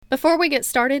Before we get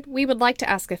started, we would like to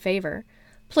ask a favor.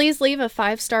 Please leave a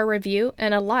 5-star review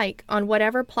and a like on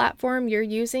whatever platform you're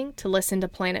using to listen to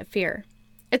Planet Fear.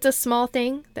 It's a small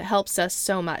thing that helps us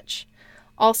so much.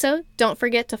 Also, don't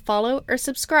forget to follow or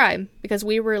subscribe because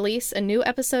we release a new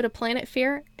episode of Planet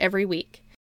Fear every week.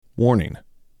 Warning: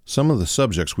 some of the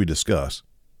subjects we discuss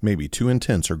may be too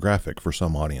intense or graphic for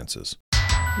some audiences.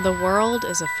 The world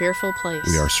is a fearful place.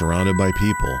 We are surrounded by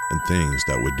people and things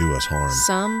that would do us harm.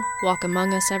 Some walk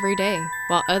among us every day,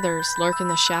 while others lurk in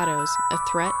the shadows, a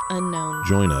threat unknown.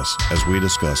 Join us as we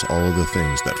discuss all of the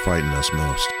things that frighten us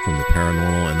most, from the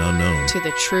paranormal and unknown to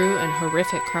the true and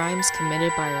horrific crimes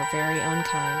committed by our very own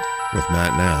kind. with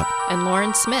Matt Knapp And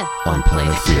Lauren Smith on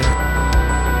Planet Fear.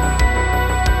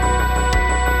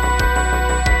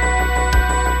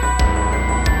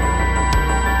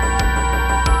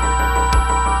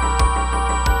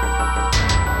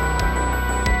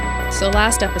 So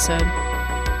last episode,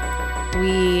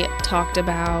 we talked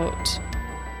about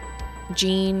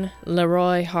Jean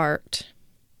Leroy Hart.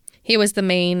 He was the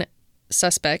main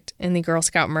suspect in the Girl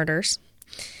Scout murders.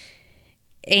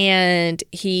 And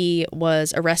he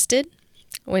was arrested,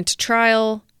 went to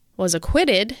trial, was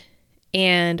acquitted,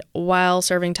 and while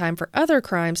serving time for other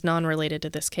crimes non-related to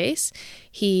this case,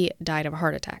 he died of a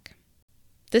heart attack.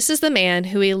 This is the man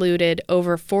who eluded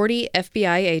over 40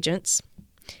 FBI agents,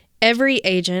 every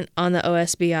agent on the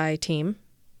OSBI team,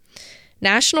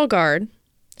 National Guard,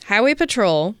 Highway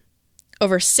Patrol,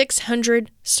 over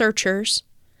 600 searchers,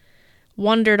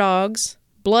 wonder dogs,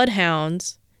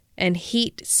 bloodhounds, and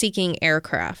heat-seeking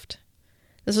aircraft.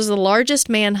 This was the largest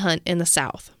manhunt in the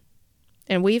South,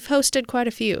 and we've hosted quite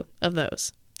a few of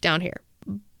those down here.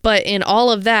 But in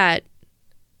all of that,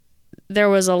 there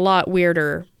was a lot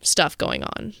weirder stuff going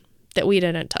on that we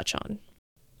didn't touch on.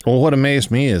 Well, what amazed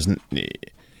me is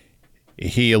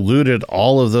he eluded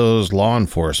all of those law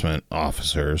enforcement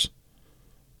officers,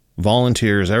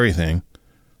 volunteers, everything,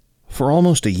 for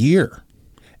almost a year.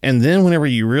 And then whenever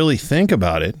you really think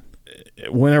about it,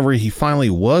 whenever he finally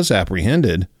was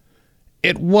apprehended,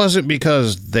 it wasn't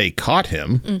because they caught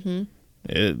him. Mm-hmm.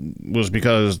 It was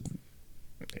because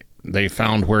they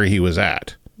found where he was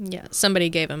at. Yeah, somebody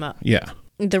gave him up. Yeah.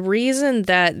 The reason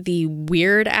that the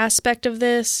weird aspect of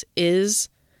this is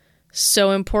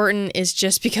so important is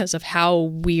just because of how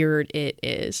weird it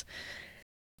is.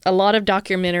 A lot of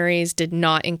documentaries did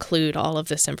not include all of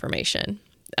this information.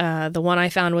 The one I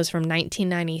found was from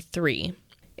 1993.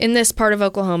 In this part of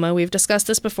Oklahoma, we've discussed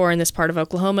this before, in this part of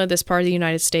Oklahoma, this part of the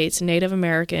United States, Native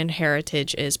American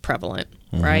heritage is prevalent,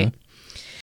 mm-hmm. right?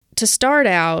 To start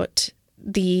out,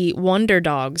 the wonder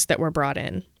dogs that were brought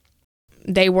in,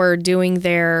 they were doing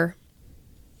their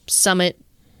summit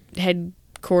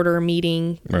headquarter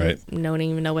meeting. Right. I don't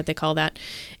even know what they call that.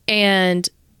 And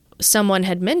someone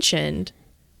had mentioned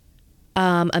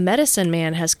a medicine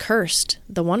man has cursed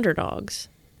the wonder dogs.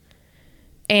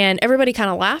 And everybody kind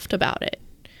of laughed about it,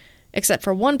 except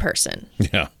for one person.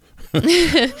 Yeah.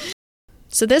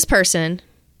 So this person,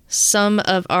 some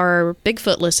of our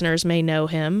Bigfoot listeners may know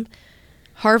him,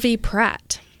 Harvey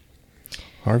Pratt.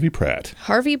 Harvey Pratt.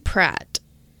 Harvey Pratt,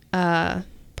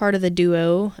 part of the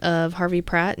duo of Harvey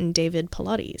Pratt and David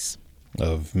Pilates.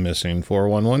 Of Missing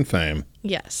 411 fame.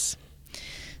 Yes.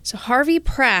 So Harvey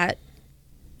Pratt,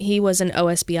 he was an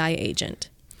OSBI agent.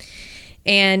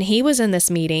 And he was in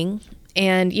this meeting,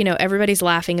 and, you know, everybody's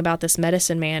laughing about this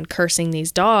medicine man cursing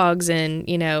these dogs, and,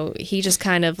 you know, he just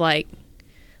kind of, like,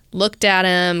 looked at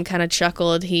him, kind of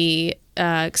chuckled. He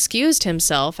excused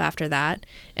himself after that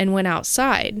and went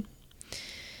outside.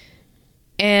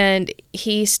 And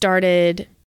he started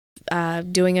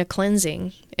doing a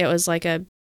cleansing. It was like a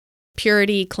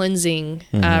purity cleansing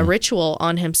ritual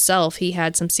on himself. He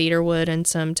had some cedar wood and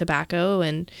some tobacco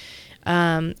and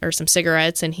or some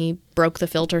cigarettes, and he broke the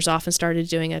filters off and started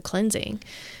doing a cleansing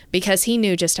because he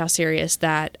knew just how serious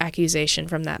that accusation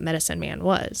from that medicine man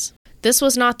was. This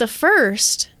was not the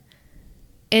first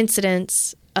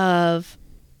incidence of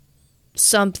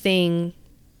something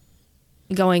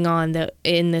going on that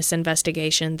in this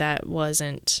investigation that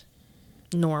wasn't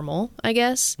normal, I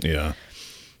guess. Yeah.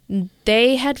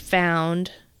 They had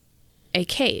found a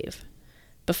cave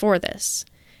before this.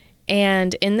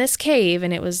 And in this cave,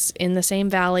 and it was in the same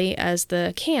valley as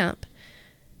the camp,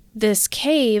 this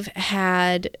cave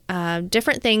had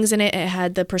different things in it. It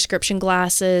had the prescription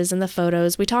glasses and the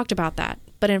photos. We talked about that.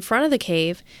 But in front of the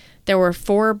cave, there were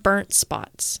 4 burnt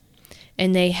spots.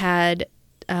 And they had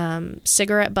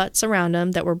cigarette butts around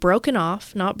them that were broken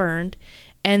off, not burned.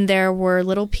 And there were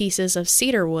little pieces of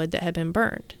cedar wood that had been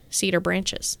burned, cedar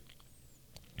branches.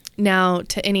 Now,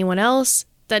 to anyone else,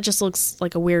 that just looks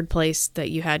like a weird place that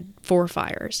you had 4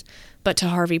 fires. But to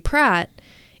Harvey Pratt,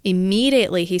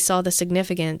 immediately he saw the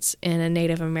significance in a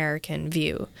Native American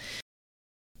view.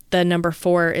 The number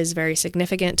 4 is very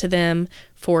significant to them.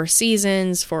 4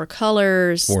 seasons, 4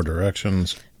 colors. 4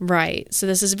 directions. Right. So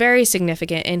this is very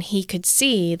significant. And he could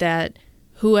see that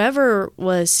whoever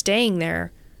was staying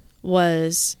there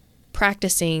was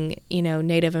practicing,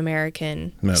 Native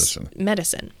American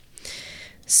medicine.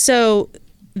 So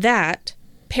that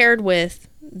paired with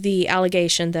the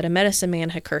allegation that a medicine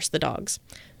man had cursed the dogs.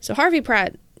 So Harvey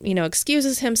Pratt,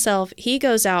 excuses himself. He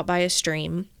goes out by a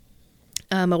stream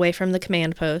away from the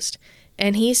command post,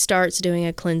 and he starts doing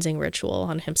a cleansing ritual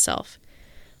on himself.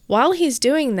 While he's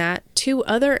doing that, 2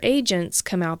 other agents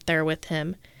come out there with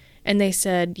him, and they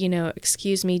said,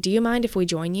 excuse me, do you mind if we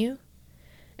join you?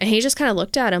 And he just kind of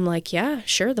looked at him like, yeah,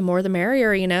 sure, the more the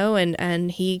merrier,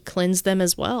 and he cleansed them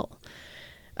as well.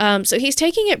 So he's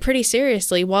taking it pretty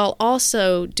seriously while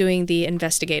also doing the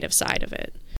investigative side of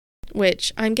it,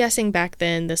 which I'm guessing back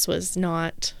then this was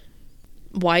not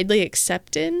widely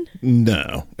accepted.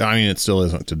 No. I mean, it still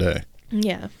isn't today.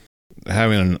 Yeah.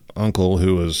 Having an uncle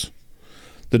who was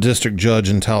the district judge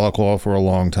in Tahlequah for a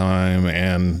long time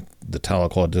and the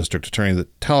Tahlequah district attorney. The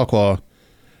Tahlequah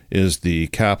is the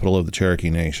capital of the Cherokee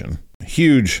Nation.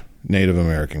 Huge Native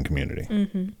American community.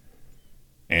 Mm-hmm.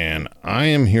 And I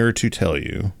am here to tell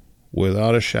you,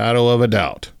 without a shadow of a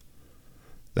doubt,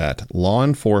 that law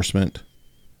enforcement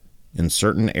in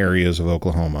certain areas of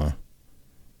Oklahoma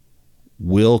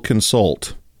will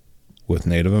consult with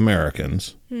Native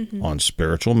Americans on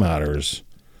spiritual matters.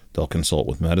 They'll consult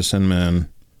with medicine men,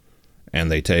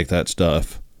 and they take that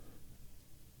stuff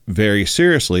very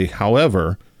seriously.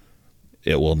 However,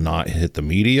 it will not hit the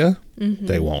media.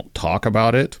 They won't talk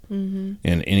about it in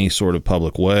any sort of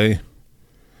public way.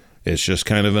 It's just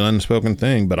kind of an unspoken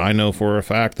thing. But I know for a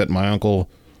fact that my uncle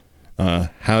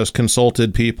has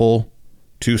consulted people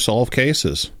to solve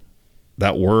cases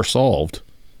that were solved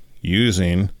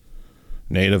using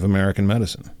Native American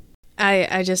medicine.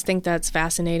 I just think that's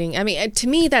fascinating. I mean, to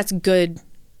me, that's good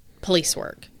police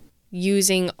work.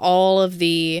 Using all of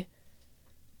the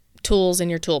tools in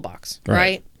your toolbox,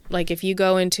 right? Like if you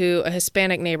go into a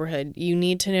Hispanic neighborhood, you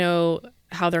need to know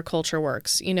how their culture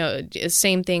works.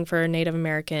 Same thing for a Native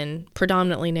American,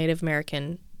 predominantly Native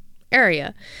American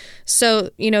area.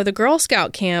 So, the Girl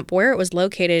Scout camp, where it was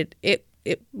located, it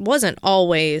wasn't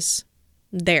always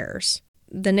theirs.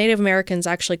 The Native Americans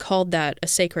actually called that a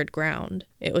sacred ground.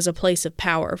 It was a place of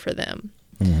power for them.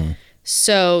 Mm-hmm.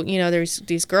 So, there's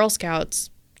these Girl Scouts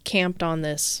camped on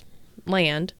this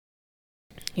land.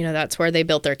 That's where they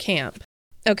built their camp.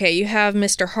 Okay, you have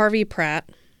Mr. Harvey Pratt.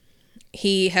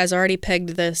 He has already pegged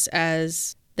this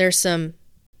as there's some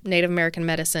Native American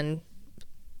medicine,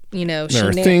 there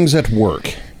are things at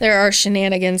work. There are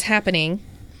shenanigans happening.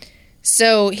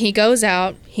 So he goes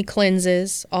out, he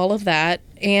cleanses, all of that.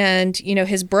 And,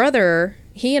 his brother,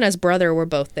 he and his brother were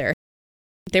both there.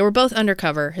 They were both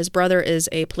undercover. His brother is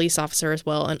a police officer as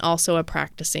well, and also a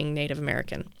practicing Native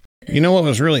American. You know what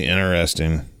was really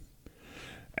interesting?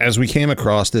 As we came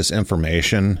across this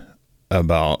information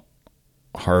about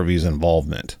Harvey's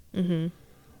involvement,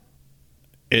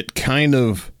 it kind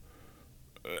of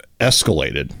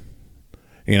escalated.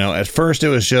 At first it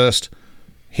was just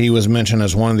he was mentioned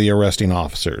as one of the arresting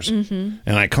officers. And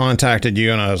I contacted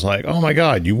you and I was like, oh my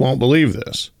God, you won't believe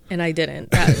this. And I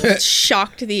didn't. That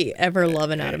shocked the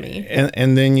ever-loving out of me.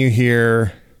 And then you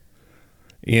hear,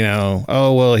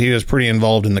 oh, well, he was pretty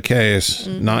involved in the case,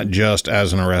 not just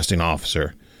as an arresting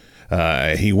officer.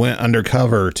 He went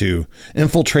undercover to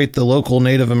infiltrate the local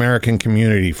Native American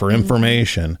community for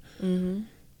information.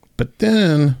 But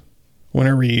then,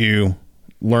 whenever you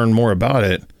learn more about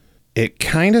it, it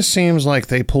kind of seems like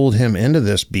they pulled him into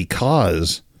this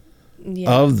because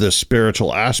of the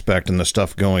spiritual aspect and the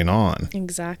stuff going on.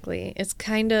 Exactly. It's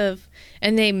kind of,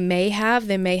 and they may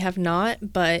have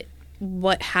not, but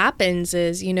what happens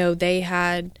is, they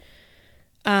had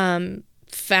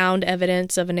found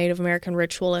evidence of a Native American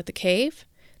ritual at the cave.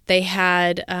 They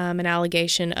had an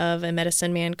allegation of a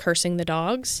medicine man cursing the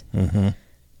dogs.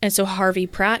 And so Harvey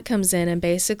Pratt comes in and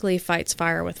basically fights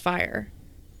fire with fire,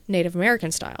 Native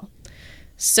American style.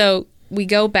 So we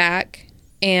go back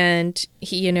and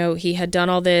he had done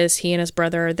all this. He and his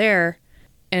brother are there.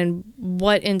 And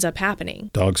what ends up happening?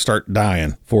 Dogs start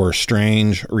dying for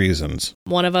strange reasons.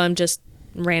 One of them just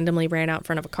randomly ran out in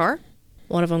front of a car.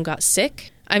 One of them got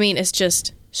sick. I mean, it's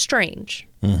just strange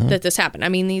that this happened. I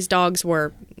mean, these dogs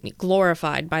were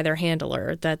glorified by their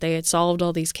handler, that they had solved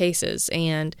all these cases,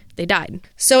 and they died.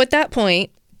 So at that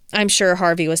point, I'm sure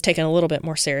Harvey was taken a little bit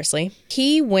more seriously.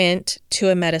 He went to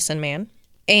a medicine man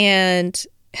and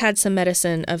had some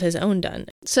medicine of his own done.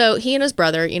 So he and his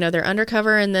brother, they're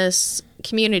undercover in this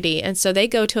community. And so they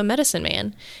go to a medicine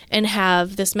man and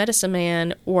have this medicine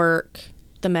man work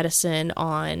the medicine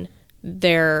on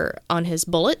his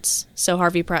bullets. So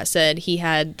Harvey Pratt said he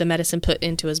had the medicine put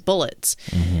into his bullets.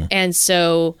 And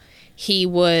so he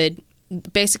would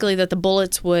basically that the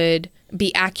bullets would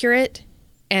be accurate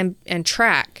and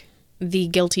track the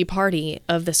guilty party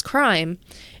of this crime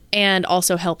and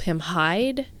also help him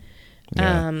hide.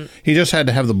 Yeah. He just had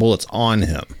to have the bullets on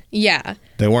him. Yeah.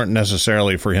 They weren't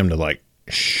necessarily for him to like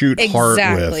shoot heart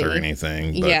with or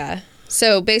anything. But. Yeah.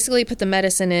 So basically put the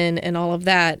medicine in and all of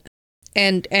that.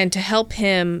 And to help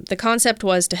him, the concept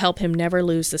was to help him never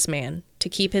lose this man, to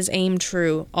keep his aim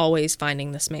true, always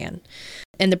finding this man.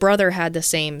 And the brother had the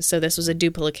same, so this was a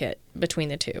duplicate between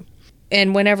the two.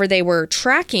 And whenever they were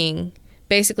tracking,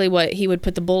 basically what he would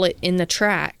put the bullet in the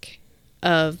track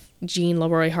of Jean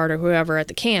Leroy Hart or whoever at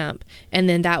the camp, and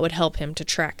then that would help him to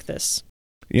track this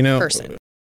person.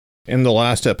 In the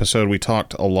last episode, we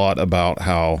talked a lot about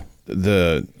how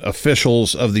the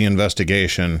officials of the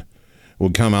investigation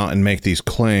would come out and make these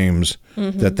claims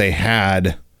that they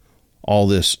had all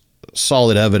this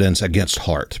solid evidence against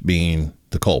Hart being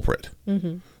the culprit,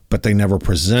 but they never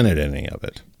presented any of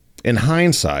it. In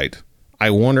hindsight, I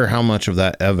wonder how much of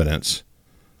that evidence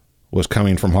was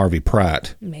coming from Harvey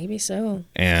Pratt. Maybe so.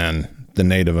 And the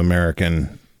Native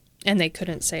American. And they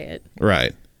couldn't say it.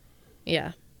 Right.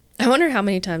 Yeah. I wonder how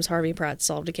many times Harvey Pratt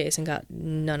solved a case and got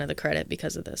none of the credit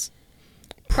because of this.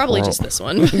 Probably just this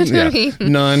one. Yeah. I mean,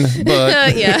 none,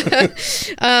 but.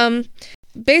 Yeah.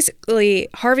 Basically,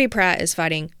 Harvey Pratt is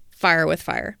fighting fire with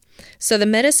fire. So the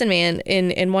medicine man,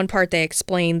 in one part, they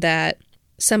explain that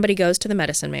somebody goes to the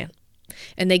medicine man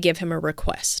and they give him a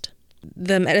request.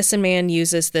 The medicine man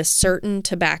uses this certain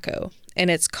tobacco, and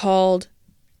it's called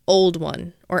Old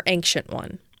One or Ancient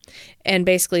One. And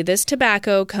basically, this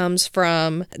tobacco comes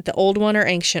from the Old One or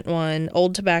Ancient One,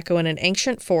 old tobacco in an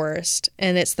ancient forest,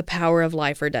 and it's the power of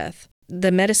life or death.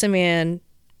 The medicine man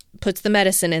puts the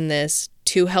medicine in this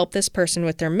to help this person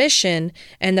with their mission,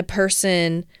 and the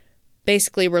person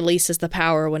basically releases the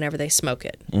power whenever they smoke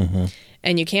it.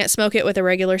 And you can't smoke it with a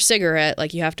regular cigarette.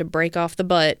 Like, you have to break off the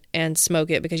butt and smoke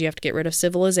it because you have to get rid of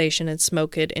civilization and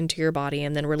smoke it into your body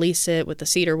and then release it with the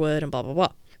cedar wood and blah, blah,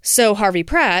 blah. So Harvey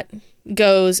Pratt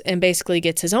goes and basically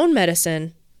gets his own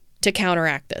medicine to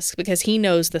counteract this because he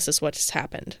knows this is what's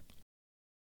happened.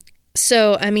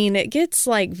 So, I mean, it gets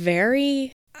like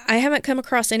very... I haven't come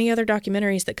across any other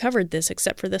documentaries that covered this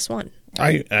except for this one.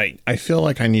 I feel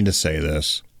like I need to say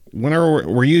this. Whenever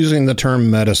we're using the term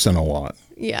medicine a lot.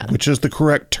 Yeah. Which is the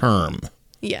correct term.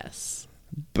 Yes.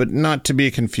 But not to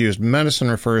be confused, medicine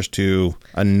refers to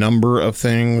a number of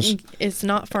things. It's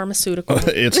not pharmaceutical.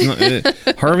 It's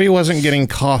not, Harvey wasn't getting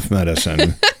cough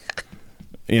medicine.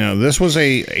 This was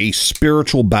a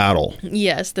spiritual battle.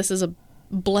 Yes, this is a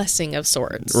blessing of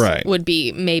sorts. Right. Would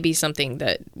be maybe something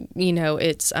that,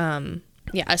 it's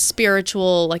a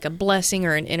spiritual, like a blessing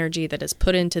or an energy that is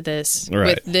put into this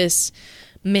with this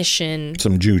mission.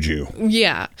 Some juju.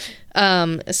 Yeah.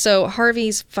 So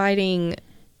Harvey's fighting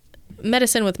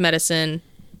medicine with medicine,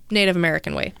 Native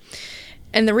American way.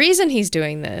 And the reason he's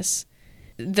doing this,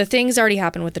 the things already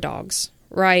happened with the dogs,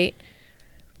 right?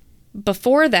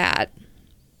 Before that,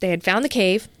 they had found the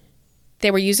cave.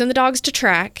 They were using the dogs to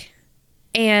track.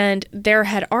 And there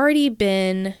had already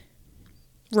been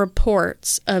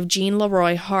reports of Jean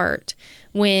Leroy Hart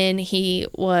when he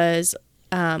was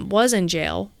in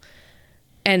jail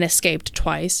and escaped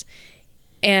twice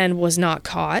and was not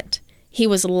caught. He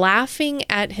was laughing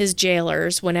at his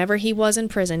jailers whenever he was in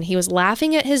prison. He was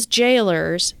laughing at his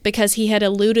jailers because he had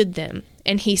eluded them.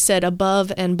 And he said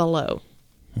above and below.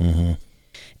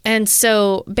 And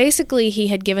so basically he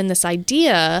had given this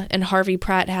idea, and Harvey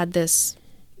Pratt had this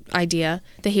idea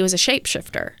that he was a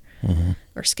shapeshifter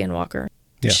or skinwalker.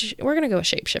 Yeah. We're going to go with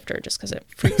shapeshifter just because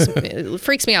it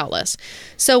freaks me out less.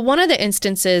 So one of the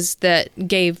instances that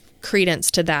gave credence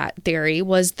to that theory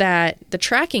was that the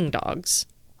tracking dogs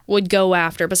would go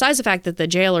after, besides the fact that the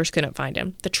jailers couldn't find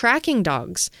him, the tracking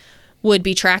dogs would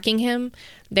be tracking him.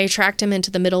 They tracked him into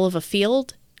the middle of a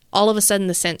field. All of a sudden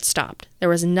the scent stopped. There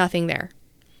was nothing there.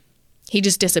 He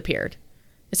just disappeared.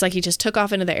 It's like he just took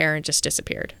off into the air and just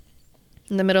disappeared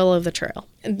in the middle of the trail.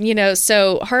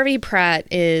 So Harvey Pratt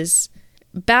is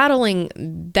battling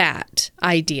that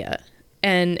idea.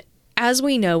 And as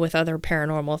we know with other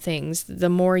paranormal things, the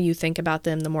more you think about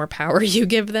them, the more power you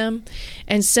give them.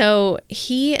 And so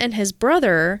he and his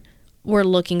brother were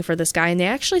looking for this guy, and they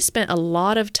actually spent a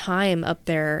lot of time up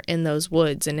there in those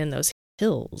woods and in those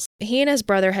hills. He and his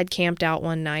brother had camped out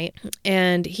one night,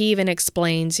 and he even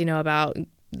explains, about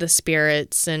the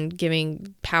spirits and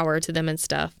giving power to them and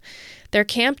stuff. They're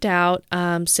camped out,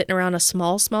 sitting around a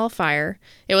small fire.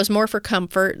 It was more for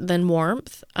comfort than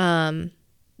warmth.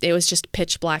 It was just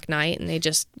pitch black night, and they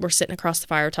just were sitting across the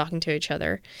fire talking to each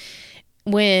other.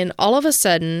 When all of a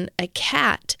sudden, a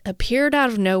cat appeared out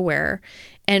of nowhere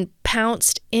and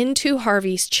pounced into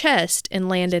Harvey's chest and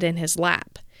landed in his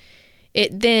lap.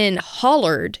 It then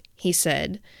hollered, he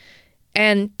said,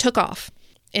 and took off.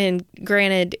 And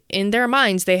granted, in their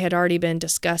minds, they had already been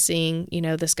discussing,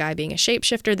 this guy being a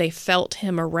shapeshifter. They felt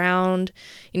him around.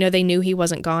 They knew he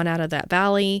wasn't gone out of that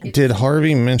valley. Did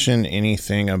Harvey mention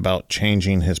anything about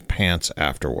changing his pants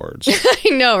afterwards? I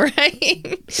know,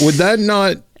 right? Would that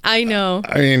not... I know.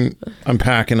 I mean, I'm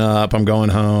packing up. I'm going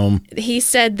home. He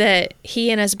said that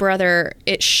he and his brother,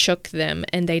 it shook them,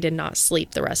 and they did not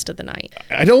sleep the rest of the night.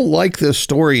 I don't like this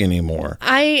story anymore.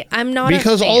 I'm not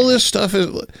because a fan. All this stuff is...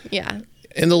 Yeah.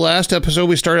 In the last episode,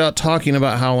 we started out talking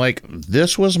about how,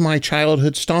 this was my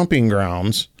childhood stomping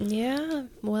grounds. Yeah,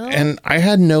 well... And I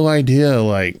had no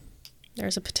idea,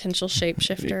 there's a potential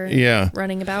shapeshifter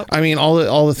running about. I mean,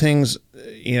 all the things,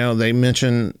 they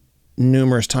mention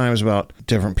numerous times about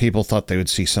different people thought they would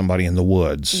see somebody in the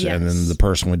woods, and then the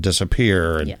person would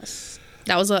disappear. And yes.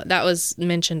 That was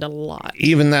mentioned a lot.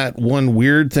 Even that one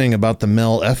weird thing about the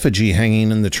Mel effigy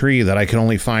hanging in the tree that I could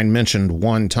only find mentioned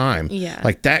one time. Yeah.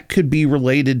 That could be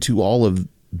related to all of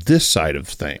this side of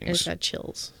things. I just got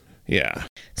chills. Yeah.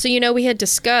 So, we had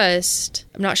discussed,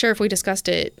 I'm not sure if we discussed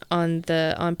it on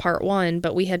part 1,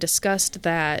 but we had discussed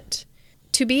that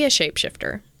to be a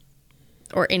shapeshifter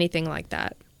or anything like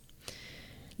that,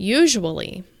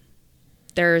 usually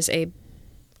there's a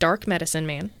dark medicine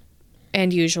man.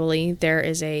 And usually there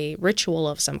is a ritual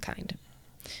of some kind.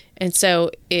 And so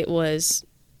it was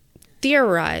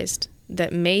theorized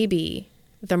that maybe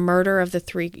the murder of the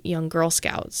 3 young Girl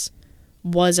Scouts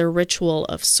was a ritual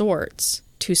of sorts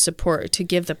to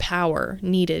give the power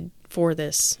needed for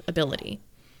this ability.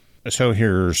 So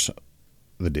here's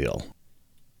the deal.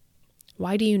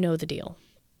 Why do you know the deal?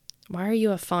 Why are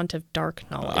you a font of dark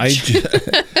knowledge?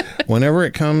 Whenever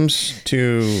it comes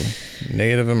to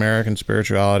Native American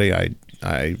spirituality,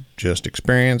 I just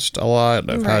experienced a lot.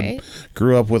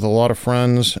 Grew up with a lot of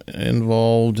friends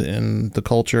involved in the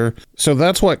culture. So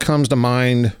that's what comes to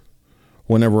mind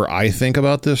whenever I think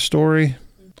about this story.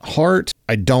 Hart,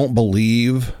 I don't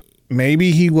believe.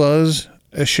 Maybe he was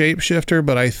a shapeshifter,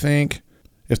 but I think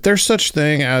if there's such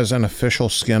thing as an official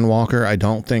skinwalker, I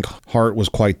don't think Hart was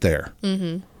quite there.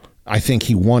 Mm-hmm. I think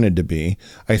he wanted to be.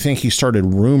 I think he started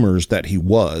rumors that he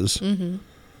was. Mm-hmm.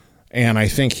 And I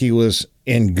think he was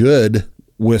in good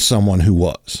with someone who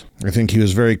was. I think he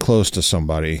was very close to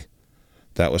somebody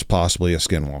that was possibly a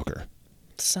skinwalker.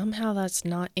 Somehow that's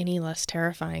not any less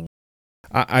terrifying.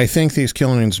 I think these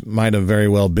killings might have very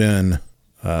well been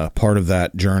part of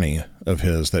that journey of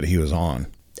his that he was on.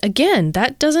 Again,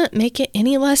 that doesn't make it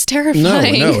any less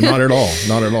terrifying. No, not at all.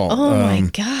 Not at all. Oh my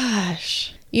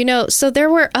gosh. So there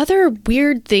were other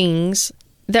weird things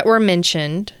that were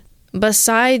mentioned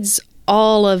besides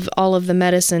all of the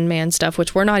medicine man stuff,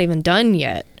 which we're not even done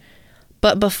yet.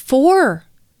 But before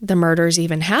the murders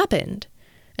even happened,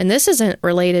 and this isn't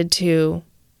related to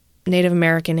Native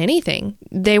American anything,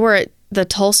 they were at the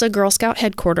Tulsa Girl Scout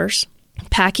headquarters,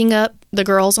 packing up the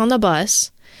girls on the bus,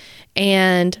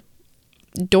 and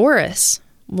Doris,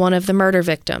 one of the murder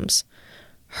victims,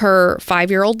 her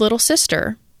 5-year-old little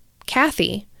sister,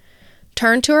 Kathy,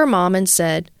 turned to her mom and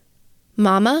said,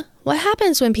 "Mama, what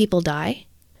happens when people die?"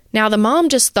 Now, the mom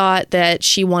just thought that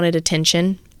she wanted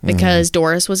attention because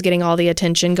Doris was getting all the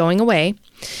attention going away.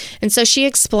 And so she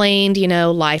explained,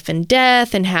 life and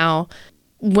death and how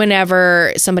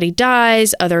whenever somebody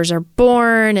dies, others are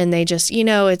born and they just,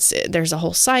 there's a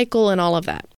whole cycle and all of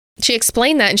that. She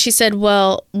explained that and she said,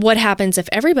 well, what happens if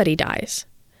everybody dies?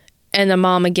 And the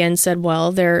mom again said,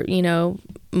 well,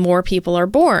 more people are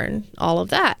born, all of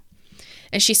that.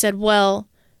 And she said, well,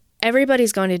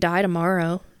 everybody's going to die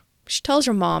tomorrow. She tells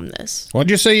her mom this. What'd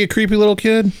you say, you creepy little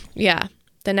kid? Yeah.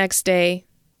 The next day,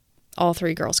 all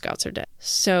 3 Girl Scouts are dead.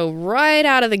 So right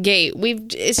out of the gate,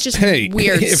 it's just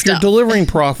weird if stuff. You're delivering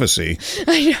prophecy,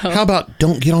 I know. How about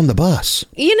don't get on the bus?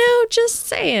 Just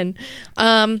saying.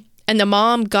 And the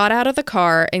mom got out of the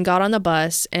car and got on the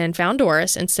bus and found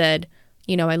Doris and said,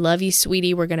 I love you,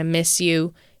 sweetie. We're going to miss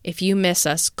you. If you miss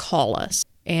us, call us.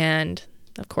 And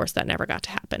of course, that never got to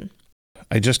happen.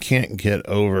 I just can't get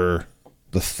over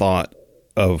the thought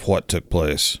of what took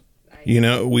place.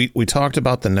 We talked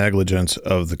about the negligence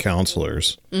of the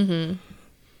counselors. Mm-hmm.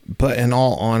 But in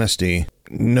all honesty,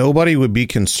 nobody would be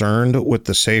concerned with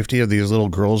the safety of these little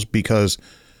girls because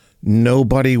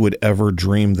nobody would ever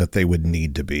dream that they would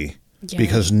need to be. Yeah.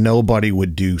 Because nobody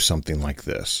would do something like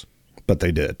this. But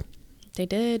they did. They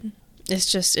did.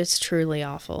 It's truly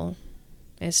awful.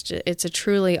 It's a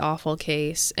truly awful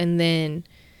case. And then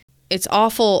it's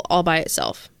awful all by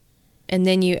itself. And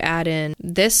then you add in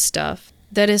this stuff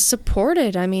that is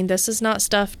supported. I mean, this is not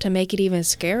stuff to make it even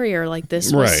scarier. Like,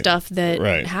 this was stuff that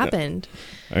happened.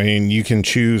 I mean, you can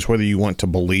choose whether you want to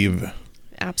believe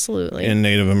absolutely in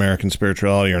Native American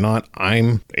spirituality or not.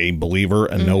 I'm a believer,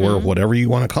 a knower, whatever you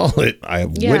want to call it. I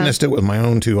have witnessed it with my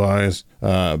own two eyes.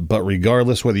 But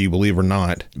regardless whether you believe or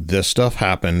not, this stuff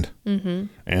happened and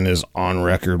is on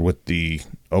record with the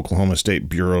Oklahoma State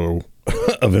Bureau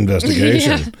of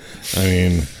Investigation.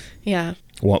 I mean,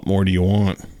 what more do you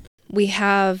want? We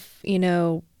have,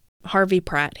 Harvey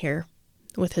Pratt here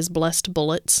with his blessed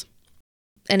bullets.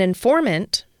 An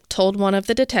informant told one of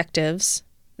the detectives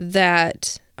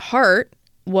that Hart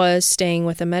was staying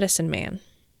with a medicine man.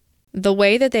 The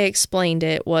way that they explained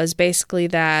it was basically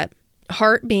that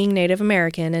Hart, being Native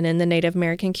American and in the Native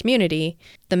American community,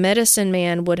 the medicine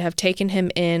man would have taken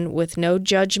him in with no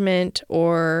judgment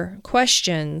or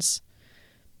questions.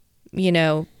 He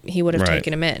would have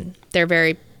taken him in. They're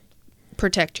very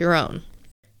protect your own.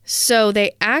 So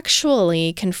they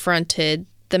actually confronted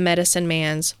the medicine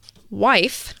man's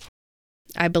wife.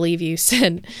 I believe you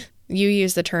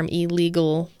used the term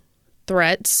illegal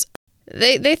threats.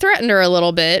 They threatened her a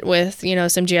little bit with,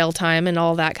 some jail time and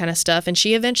all that kind of stuff. And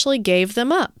she eventually gave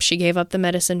them up. She gave up the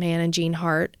medicine man and Gene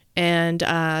Hart and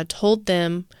told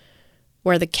them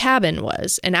where the cabin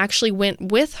was, and actually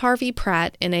went with Harvey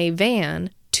Pratt in a van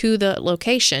to the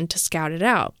location to scout it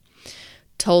out.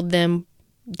 Told them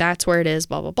that's where it is,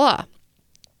 blah, blah, blah.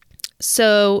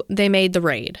 So they made the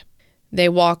raid. They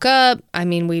walk up. I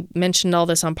mean, we mentioned all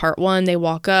this on part 1. They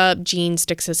walk up. Gene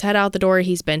sticks his head out the door.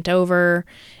 He's bent over.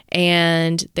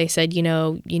 And they said, you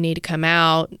need to come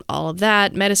out, all of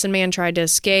that. Medicine man tried to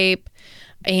escape.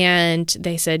 And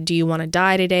they said, do you want to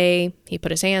die today? He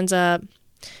put his hands up.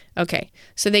 Okay.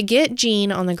 So they get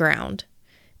Gene on the ground.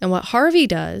 And what Harvey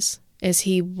does is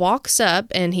he walks up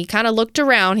and he kind of looked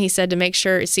around, he said,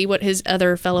 to see what his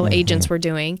other fellow agents were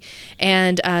doing.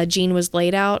 And Gene was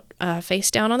laid out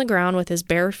face down on the ground with his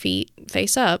bare feet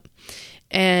face up.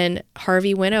 And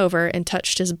Harvey went over and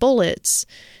touched his bullets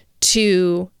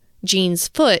to Gene's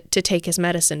foot to take his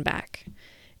medicine back.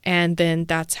 And then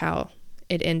that's how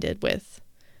it ended with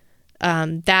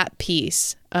that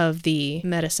piece of the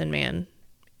medicine man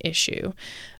issue.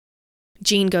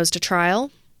 Gene goes to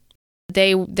trial.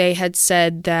 They had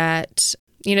said that,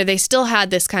 they still had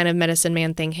this kind of medicine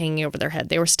man thing hanging over their head.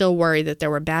 They were still worried that there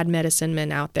were bad medicine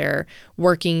men out there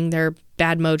working their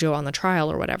bad mojo on the trial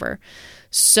or whatever.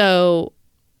 So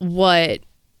what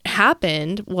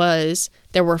happened was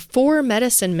there were 4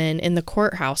 medicine men in the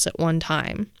courthouse at one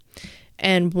time.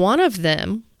 And one of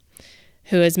them,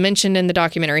 who is mentioned in the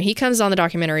documentary, he comes on the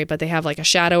documentary, but they have like a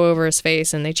shadow over his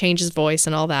face and they change his voice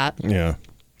and all that. Yeah.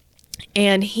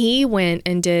 And he went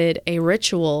and did a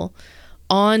ritual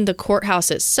on the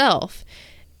courthouse itself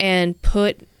and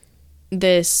put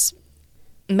this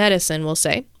medicine, we'll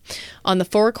say, on the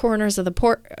 4 corners of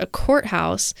the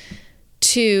courthouse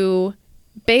to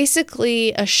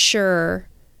basically assure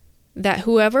that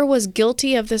whoever was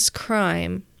guilty of this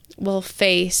crime will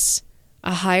face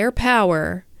a higher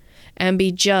power and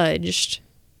be judged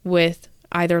with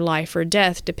either life or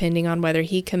death, depending on whether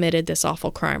he committed this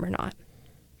awful crime or not.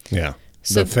 Yeah.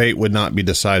 So, the fate would not be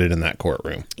decided in that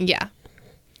courtroom. Yeah.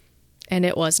 And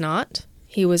it was not.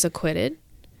 He was acquitted.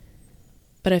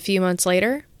 But a few months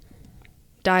later,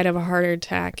 died of a heart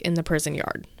attack in the prison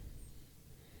yard.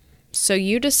 So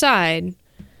you decide.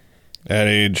 At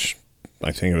age,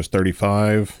 I think it was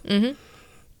 35.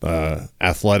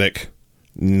 Athletic,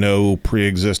 no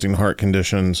pre-existing heart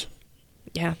conditions.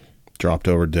 Yeah. Dropped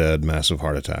over dead, massive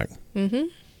heart attack.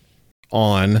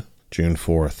 On June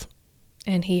 4th.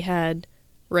 And he had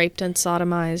raped and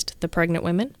sodomized the pregnant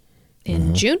women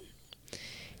in June.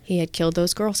 He had killed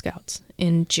those Girl Scouts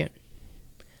in June.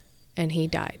 And he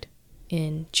died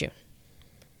in June.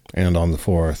 And on the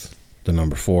 4th, the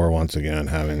number 4 once again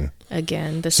having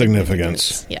the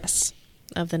significance. Yes,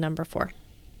 of the number 4.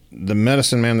 The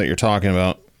medicine man that you're talking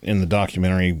about in the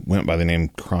documentary went by the name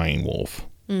Crying Wolf.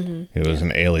 It was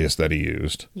an alias that he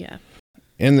used. Yeah.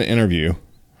 In the interview,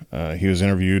 he was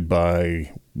interviewed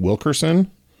by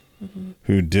Wilkerson,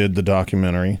 who did the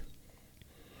documentary.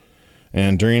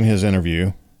 And during his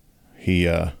interview,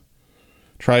 he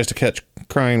tries to catch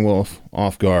Crying Wolf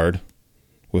off guard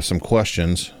with some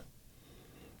questions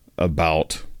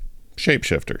about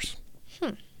shapeshifters.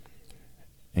 And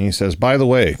he says, by the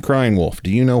way, Crying Wolf,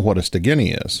 do you know what a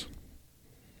Stegeni is?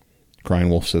 Crying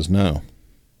Wolf says no.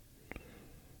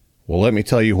 Well, let me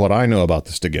tell you what I know about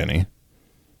the Stegeni.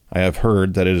 I have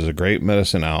heard that it is a great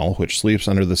medicine owl which sleeps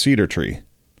under the cedar tree.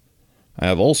 I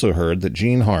have also heard that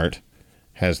Gene Hart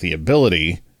has the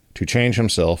ability to change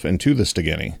himself into the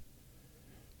Stegeni.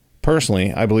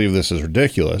 Personally, I believe this is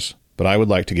ridiculous, but I would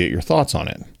like to get your thoughts on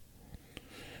it.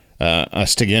 A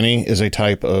Stegeni is a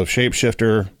type of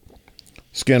shapeshifter,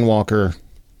 skinwalker,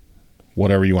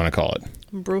 whatever you want to call it.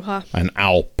 Bruja. An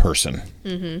owl person.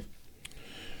 Mm-hmm.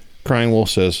 Crying Wolf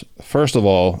says, first of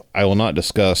all, I will not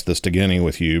discuss the Stegeni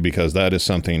with you because that is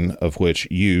something of which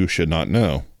you should not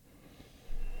know.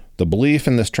 The belief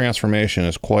in this transformation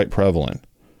is quite prevalent.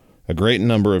 A great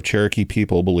number of Cherokee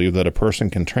people believe that a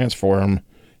person can transform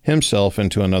himself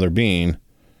into another being,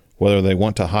 whether they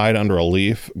want to hide under a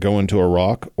leaf, go into a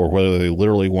rock, or whether they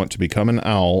literally want to become an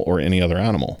owl or any other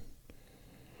animal.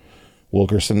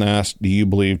 Wilkerson asked, do you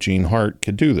believe Gene Hart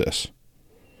could do this?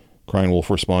 Crying Wolf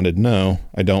responded, no,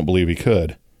 I don't believe he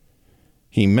could.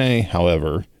 He may,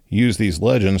 however, use these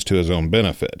legends to his own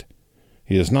benefit.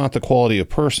 He is not the quality of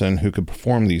person who could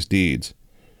perform these deeds,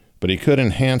 but he could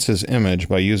enhance his image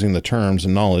by using the terms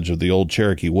and knowledge of the old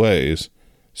Cherokee ways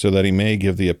so that he may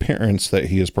give the appearance that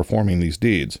he is performing these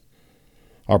deeds.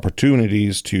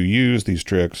 Opportunities to use these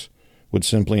tricks would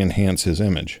simply enhance his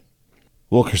image.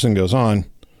 Wilkerson goes on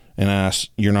and asks,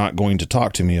 you're not going to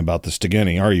talk to me about the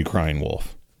Stegeni, are you, Crying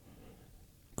Wolf?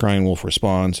 Crying Wolf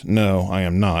responds, no, I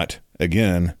am not.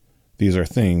 Again, these are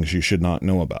things you should not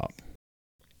know about.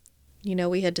 You know,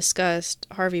 we had discussed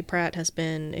Harvey Pratt has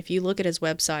been, if you look at his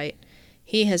website,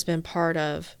 he has been part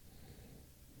of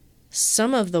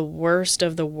some of the worst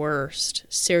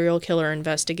serial killer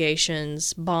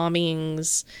investigations,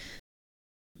 bombings,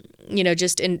 you know,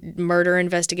 just in murder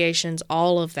investigations,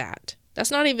 all of that.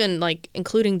 That's not even like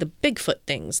including the Bigfoot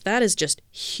things. That is just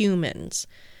humans.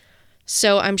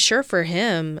 So I'm sure for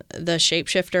him, the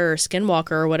shapeshifter or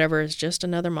skinwalker or whatever is just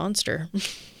another monster.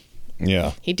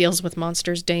 Yeah. He deals with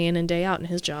monsters day in and day out in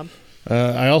his job.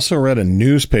 I also read a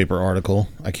newspaper article.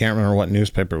 I can't remember what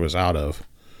newspaper it was out of,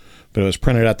 but it was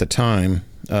printed at the time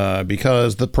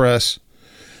because the press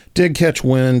did catch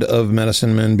wind of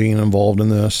medicine men being involved in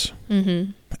this.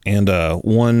 Mm-hmm. And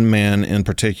one man in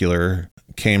particular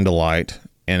came to light,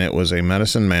 and it was a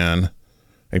medicine man,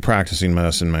 a practicing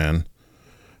medicine man,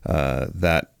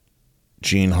 that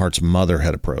Gene Hart's mother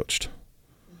had approached,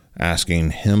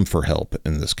 asking him for help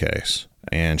in this case.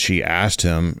 And she asked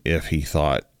him if he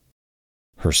thought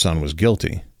her son was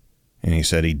guilty. And he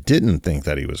said he didn't think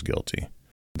that he was guilty,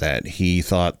 that he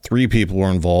thought 3 people were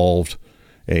involved,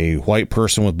 a white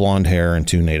person with blonde hair and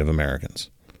 2 Native Americans.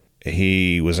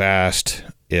 He was asked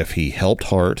if he helped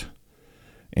Hart,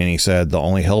 and he said the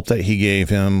only help that he gave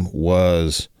him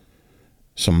was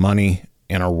some money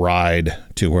and a ride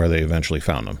to where they eventually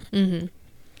found him. Mm-hmm.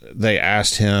 They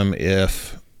asked him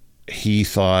if he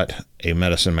thought a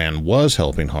medicine man was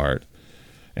helping Hart,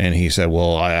 and he said,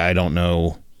 well, I don't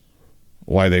know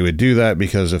why they would do that,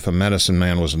 because if a medicine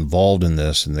man was involved in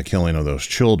this, in the killing of those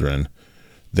children,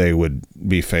 they would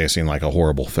be facing like a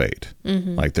horrible fate.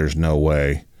 Mm-hmm. Like there's no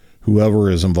way whoever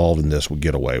is involved in this would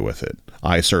get away with it.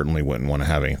 I certainly wouldn't want to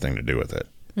have anything to do with it.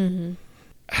 Mm-hmm.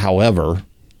 However,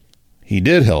 he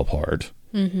did help Hart.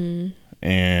 Mm-hmm.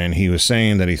 And he was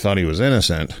saying that he thought he was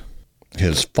innocent.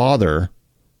 His father,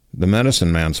 the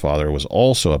medicine man's father, was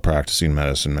also a practicing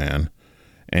medicine man.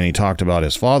 And he talked about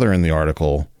his father in the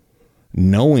article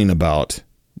knowing about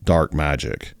dark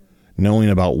magic, knowing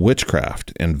about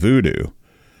witchcraft and voodoo,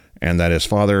 and that his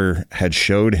father had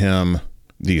showed him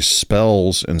these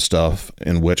spells and stuff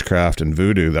in witchcraft and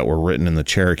voodoo that were written in the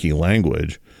Cherokee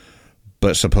language,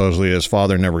 but supposedly his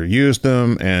father never used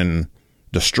them and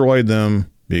destroyed them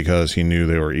because he knew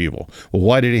they were evil. Well,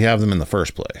 why did he have them in the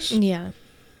first place? Yeah.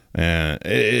 And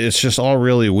it's just all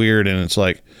really weird. And it's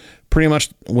like pretty much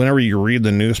whenever you read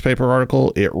the newspaper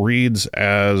article, it reads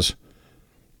as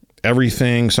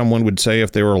everything someone would say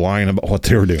if they were lying about what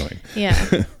they were doing.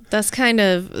 Yeah. That's kind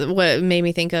of what it made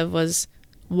me think of was,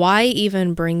 why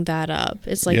even bring that up?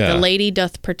 It's like the lady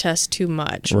doth protest too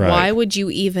much. Right. Why would you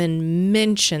even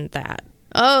mention that?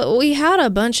 We had a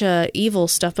bunch of evil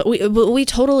stuff, but we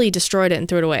totally destroyed it and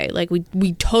threw it away. Like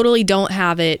we totally don't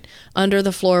have it under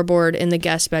the floorboard in the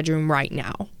guest bedroom right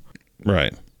now.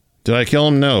 Right. Did I kill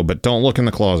him? No, but don't look in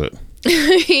the closet.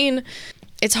 I mean,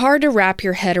 it's hard to wrap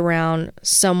your head around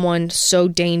someone so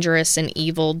dangerous and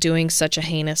evil doing such a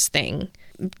heinous thing.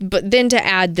 But then to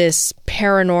add this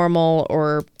paranormal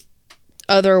or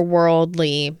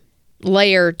otherworldly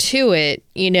layer to it,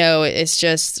 you know, it's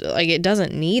just like, it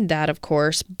doesn't need that, of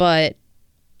course, but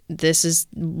this is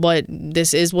what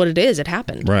it is. It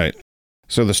happened. Right.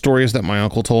 So the stories that my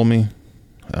uncle told me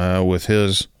with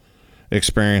his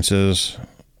experiences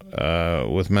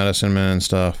with medicine men and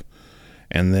stuff.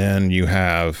 And then you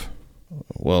have,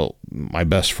 well, my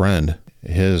best friend,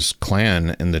 his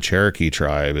clan in the Cherokee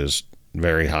tribe is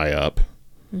very high up.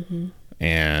 Mm-hmm.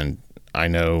 And I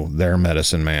know their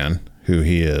medicine man, who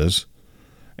he is,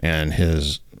 and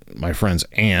my friend's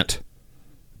aunt,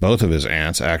 both of his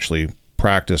aunts actually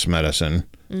practice medicine.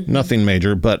 Mm-hmm. Nothing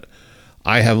major, but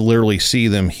I have literally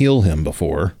seen them heal him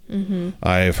before. Mm-hmm.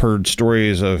 I've heard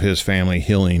stories of his family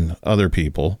healing other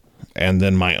people. And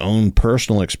then my own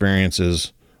personal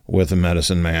experiences with a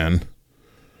medicine man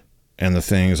and the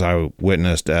things I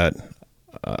witnessed at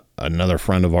another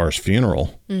friend of ours'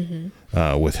 funeral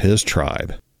with his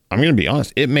tribe. I'm going to be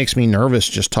honest, it makes me nervous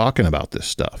just talking about this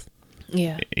stuff.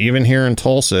 Yeah. Even here in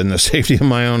Tulsa, in the safety of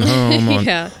my own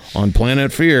home on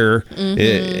Planet Fear,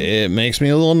 it makes me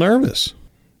a little nervous.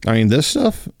 I mean, this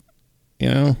stuff,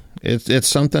 it's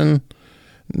something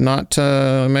not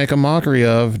to make a mockery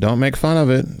of. Don't make fun of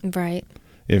it. Right.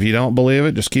 If you don't believe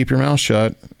it, just keep your mouth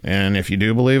shut. And if you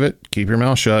do believe it, keep your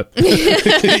mouth shut.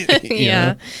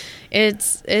 Yeah.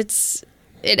 It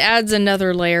adds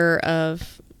another layer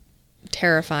of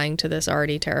terrifying to this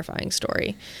already terrifying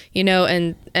story.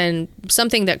 And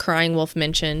something that Crying Wolf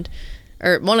mentioned,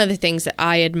 or one of the things that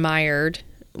I admired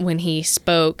when he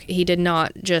spoke, he did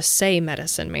not just say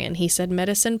medicine man. He said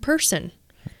medicine person.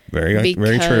 Very true.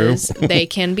 Because they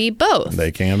can be both.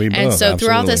 They can be both. And so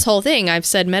throughout absolutely. this whole thing, I've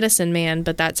said medicine man,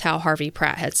 but that's how Harvey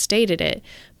Pratt had stated it.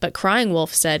 But Crying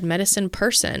Wolf said medicine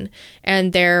person.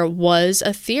 And there was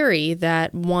a theory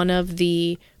that one of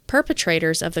the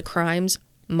perpetrators of the crimes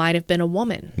might have been a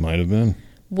woman. Might have been.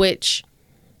 Which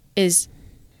is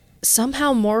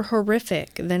somehow more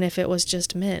horrific than if it was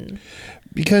just men.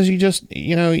 Because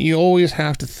you always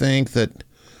have to think that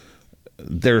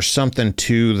there's something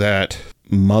to that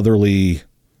motherly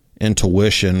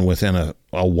intuition within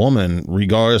a woman,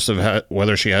 regardless of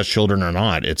whether she has children or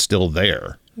not. It's still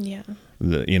there. Yeah.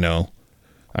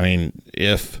 I mean,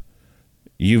 if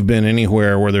you've been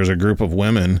anywhere where there's a group of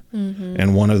women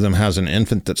and one of them has an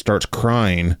infant that starts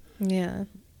crying,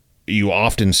 you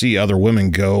often see other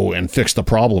women go and fix the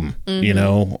problem,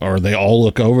 or they all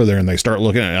look over there and they start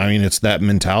looking at it. I mean, it's that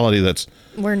mentality that's...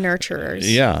 We're nurturers.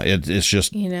 Yeah, it's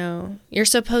just... You're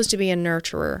supposed to be a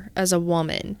nurturer as a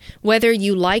woman. Whether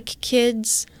you like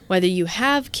kids, whether you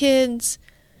have kids,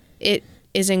 it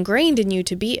is ingrained in you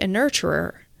to be a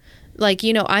nurturer. Like,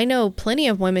 I know plenty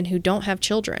of women who don't have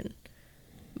children,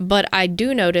 but I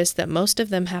do notice that most of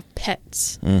them have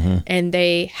pets, and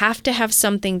they have to have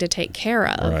something to take care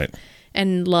of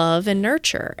and love and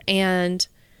nurture. And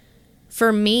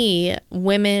for me,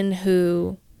 women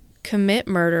who commit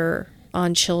murder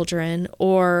on children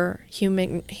or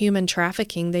human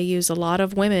trafficking, they use a lot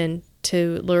of women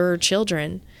to lure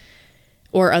children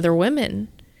or other women.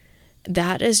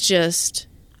 That is just...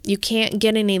 You can't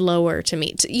get any lower to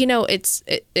me.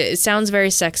 It sounds very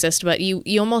sexist, but you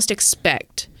almost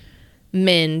expect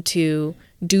men to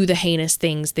do the heinous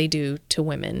things they do to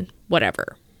women,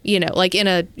 whatever. Like in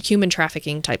a human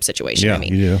trafficking type situation. Yeah, I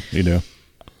mean. you do.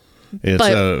 It's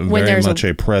very much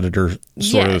a predator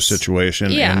sort of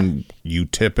situation, and you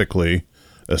typically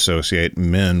associate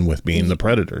men with being the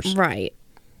predators. Right.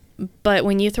 But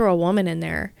when you throw a woman in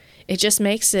there, it just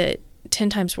makes it 10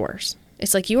 times worse.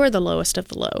 It's like you are the lowest of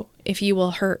the low if you will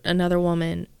hurt another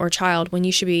woman or child when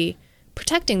you should be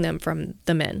protecting them from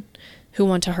the men who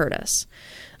want to hurt us.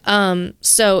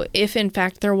 So if in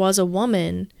fact there was a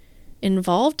woman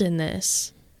involved in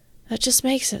this, that just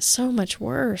makes it so much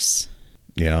worse.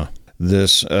 Yeah.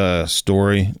 This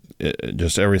story,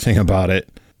 just everything about it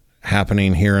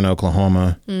happening here in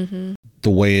Oklahoma, the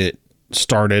way it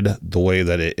started, the way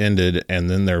that it ended, and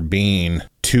then there being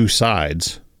two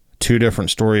sides, two different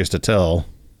stories to tell.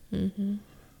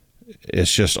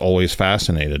 It's just always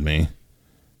fascinated me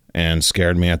and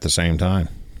scared me at the same time.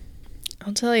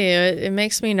 I'll tell you, it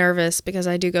makes me nervous because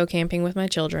I do go camping with my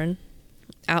children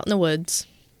out in the woods,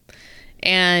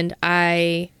 and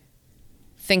I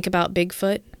think about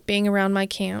Bigfoot being around my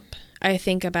camp. I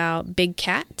think about big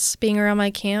cats being around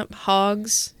my camp,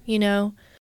 hogs,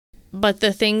 But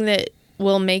the thing that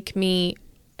will make me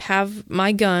have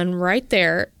my gun right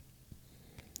there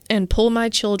and pull my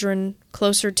children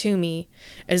closer to me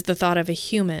is the thought of a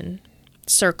human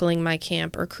circling my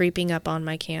camp or creeping up on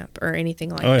my camp or anything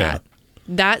like that. Yeah.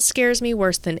 That scares me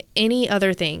worse than any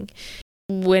other thing.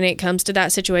 When it comes to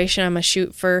that situation, I'm a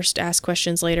shoot first, ask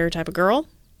questions later type of girl.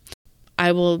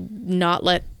 I will not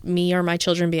let me or my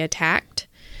children be attacked.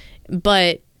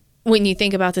 But when you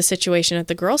think about the situation at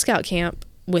the Girl Scout camp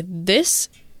with this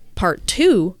part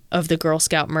 2 of the Girl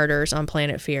Scout murders on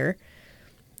Planet Fear,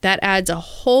 that adds a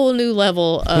whole new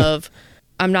level of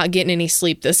I'm not getting any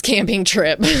sleep this camping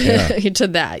trip to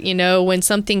that. You know, when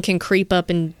something can creep up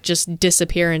and just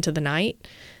disappear into the night,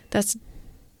 that's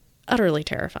utterly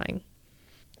terrifying.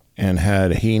 And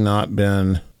had he not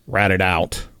been ratted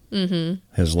out,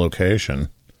 his location,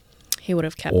 he would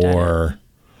have kept at it. Or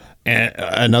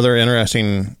another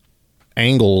interesting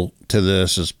angle to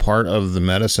this is part of the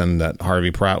medicine that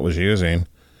Harvey Pratt was using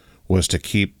was to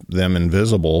keep them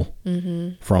invisible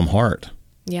from Hart.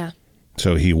 Yeah.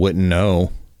 So he wouldn't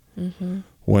know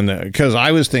because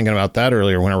I was thinking about that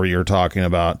earlier whenever you were talking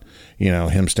about, you know,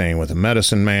 him staying with a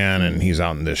medicine man and he's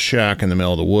out in this shack in the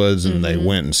middle of the woods and they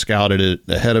went and scouted it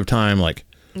ahead of time. Like,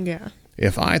 yeah.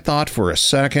 If I thought for a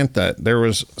second that there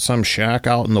was some shack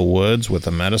out in the woods with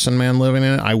a medicine man living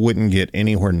in it, I wouldn't get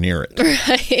anywhere near it.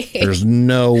 Right. There's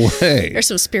no way. There's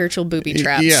some spiritual booby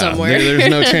traps somewhere. There's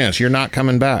no chance. You're not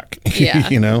coming back. Yeah.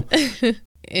 You know?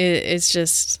 It's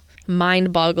just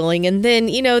mind-boggling. And then,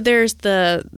 you know,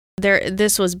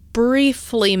 this was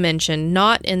briefly mentioned,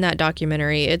 not in that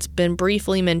documentary. It's been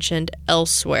briefly mentioned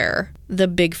elsewhere, the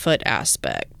Bigfoot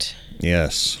aspect.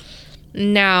 Yes.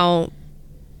 Now,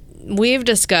 we've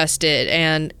discussed it,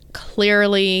 and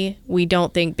clearly we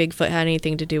don't think Bigfoot had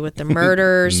anything to do with the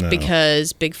murders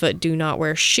because Bigfoot do not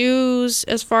wear shoes,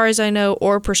 as far as I know,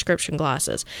 or prescription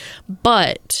glasses.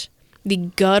 But the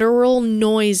guttural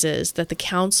noises that the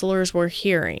counselors were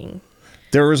hearing.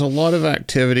 There was a lot of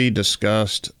activity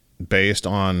discussed based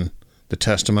on the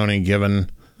testimony given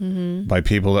by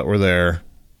people that were there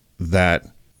that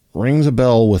rings a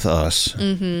bell with us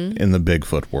in the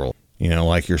Bigfoot world. You know,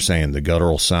 like you're saying, the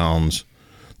guttural sounds,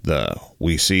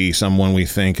 we see someone we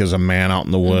think is a man out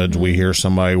in the woods. We hear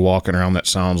somebody walking around that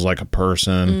sounds like a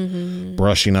person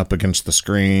brushing up against the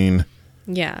screen.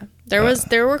 Yeah.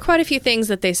 There were quite a few things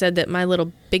that they said that my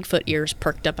little Bigfoot ears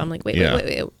perked up. I'm like,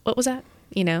 wait, what was that?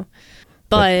 You know?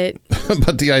 But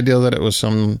but the idea that it was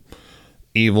some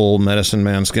evil medicine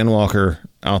man skinwalker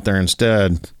out there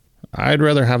instead, I'd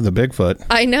rather have the Bigfoot.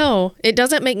 I know. It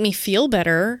doesn't make me feel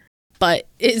better, but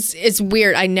it's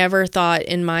weird. I never thought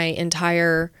in my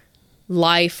entire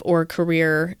life or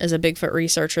career as a Bigfoot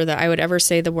researcher that I would ever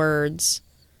say the words,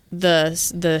 the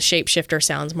shapeshifter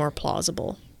sounds more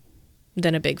plausible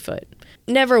than a Bigfoot.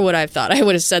 Never would I have thought I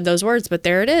would have said those words, but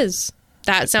there it is.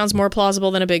 That sounds more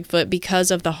plausible than a Bigfoot because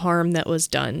of the harm that was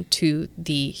done to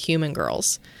the human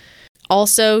girls.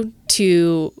 Also,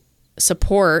 to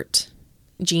support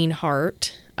Gene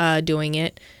Hart doing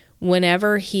it,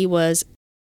 whenever he was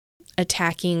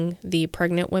attacking the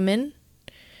pregnant women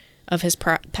of his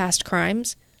past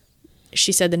crimes,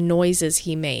 she said the noises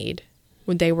he made,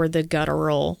 they were the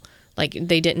guttural, like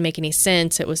they didn't make any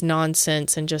sense. It was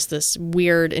nonsense and just this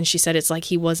weird. And she said it's like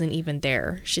he wasn't even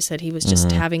there. She said he was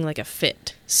just having like a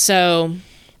fit. So,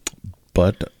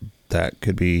 but that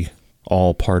could be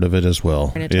all part of it as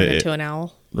well. Trying to turn into an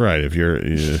owl, right? If you're a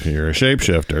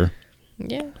shapeshifter,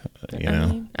 yeah. You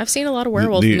know, I've seen a lot of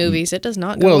werewolf movies. It does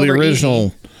not go over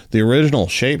easy. The original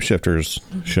shapeshifters.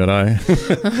 Should I?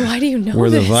 Why do you know? Were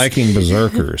the Viking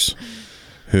berserkers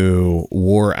who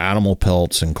wore animal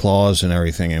pelts and claws and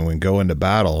everything, and would go into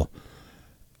battle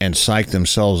and psych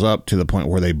themselves up to the point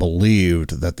where they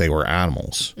believed that they were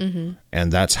animals.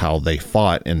 And that's how they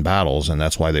fought in battles, and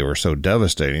that's why they were so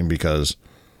devastating, because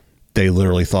they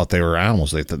literally thought they were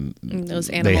animals.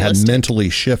 They had mentally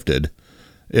shifted,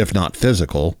 if not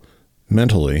physical,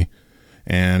 mentally,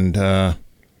 and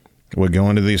would go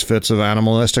into these fits of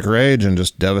animalistic rage and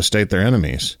just devastate their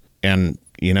enemies. And,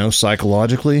 you know,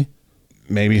 psychologically,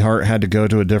 maybe Hart had to go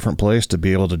to a different place to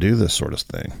be able to do this sort of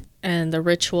thing. And the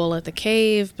ritual at the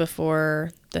cave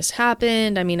before this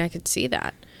happened, I mean, I could see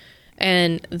that.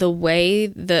 And the way,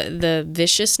 the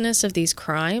viciousness of these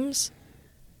crimes,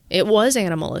 it was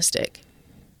animalistic.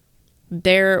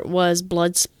 There was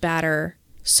blood spatter,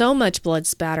 so much blood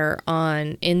spatter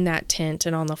in that tent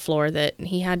and on the floor that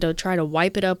he had to try to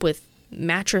wipe it up with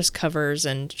mattress covers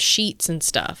and sheets and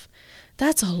stuff.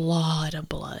 That's a lot of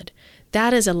blood.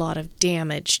 That is a lot of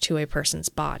damage to a person's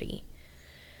body.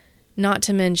 Not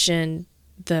to mention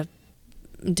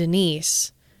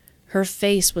Denise, her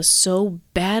face was so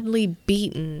badly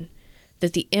beaten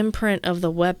that the imprint of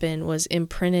the weapon was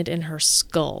imprinted in her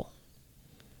skull.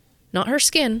 Not her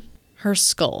skin, her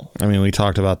skull. I mean, we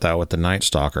talked about that with the Night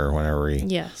Stalker whenever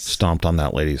he stomped on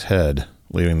that lady's head,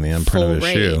 leaving the imprint of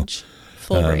his shoe.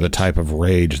 Full rage. The type of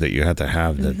rage that you had to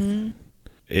have. That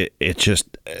it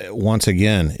just, once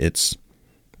again, it's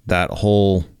that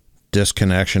whole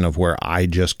disconnection of where I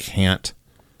just can't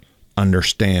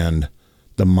understand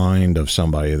the mind of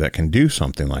somebody that can do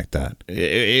something like that.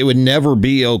 It would never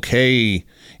be okay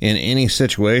in any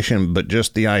situation, but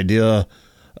just the idea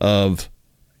of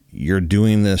you're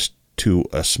doing this to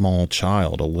a small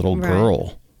child, a little Right.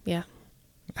 girl. Yeah.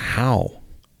 How?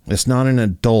 It's not an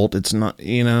adult. It's not,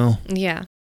 Yeah.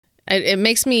 It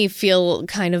makes me feel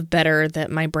kind of better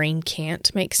that my brain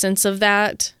can't make sense of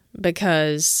that,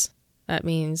 because that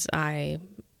means I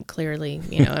clearly,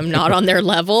 am not on their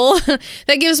level.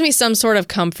 That gives me some sort of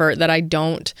comfort that I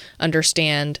don't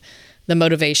understand the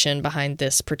motivation behind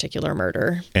this particular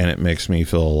murder. And it makes me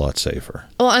feel a lot safer.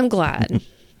 Well, I'm glad.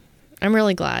 I'm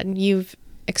really glad you've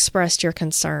expressed your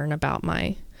concern about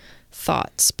my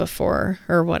thoughts before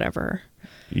or whatever.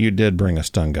 You did bring a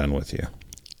stun gun with you.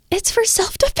 It's for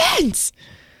self-defense.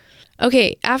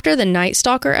 Okay, after the Night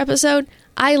Stalker episode,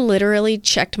 I literally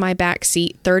checked my back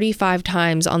seat 35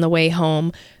 times on the way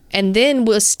home, and then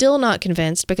was still not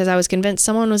convinced, because I was convinced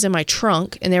someone was in my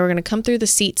trunk and they were going to come through the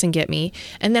seats and get me.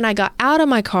 And then I got out of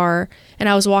my car and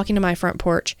I was walking to my front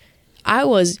porch. I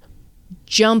was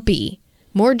jumpy,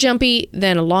 more jumpy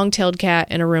than a long-tailed cat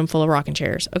in a room full of rocking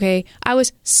chairs. Okay, I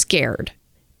was scared.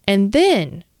 And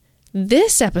then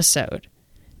this episode,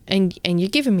 and you're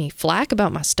giving me flack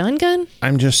about my stun gun?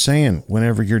 I'm just saying,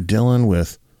 whenever you're dealing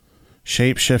with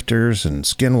shapeshifters and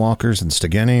skinwalkers and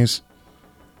Stegenis,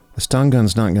 the stun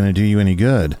gun's not going to do you any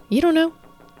good. You don't know.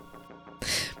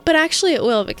 But actually it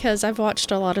will, because I've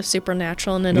watched a lot of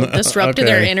Supernatural and it'll disrupt Okay.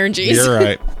 their energies. You're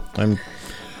right. I'm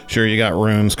sure you got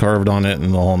runes carved on it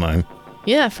and the whole nine.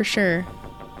 Yeah, for sure.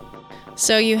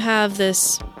 So you have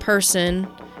this person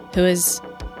who is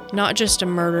not just a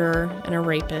murderer and a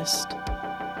rapist.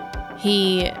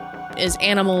 He is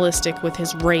animalistic with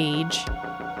his rage.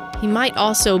 He might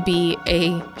also be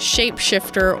a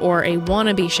shapeshifter or a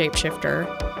wannabe shapeshifter.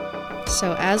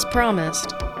 So as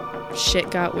promised, shit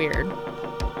got weird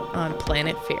on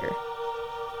Planet Fear.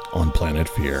 On Planet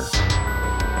Fear.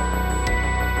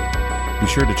 Be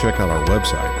sure to check out our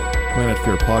website,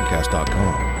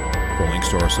 planetfearpodcast.com, for links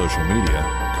to our social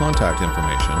media, contact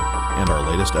information, and our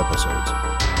latest episodes.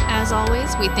 As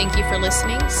always, we thank you for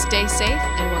listening. Stay safe,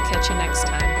 and we'll catch you next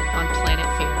time.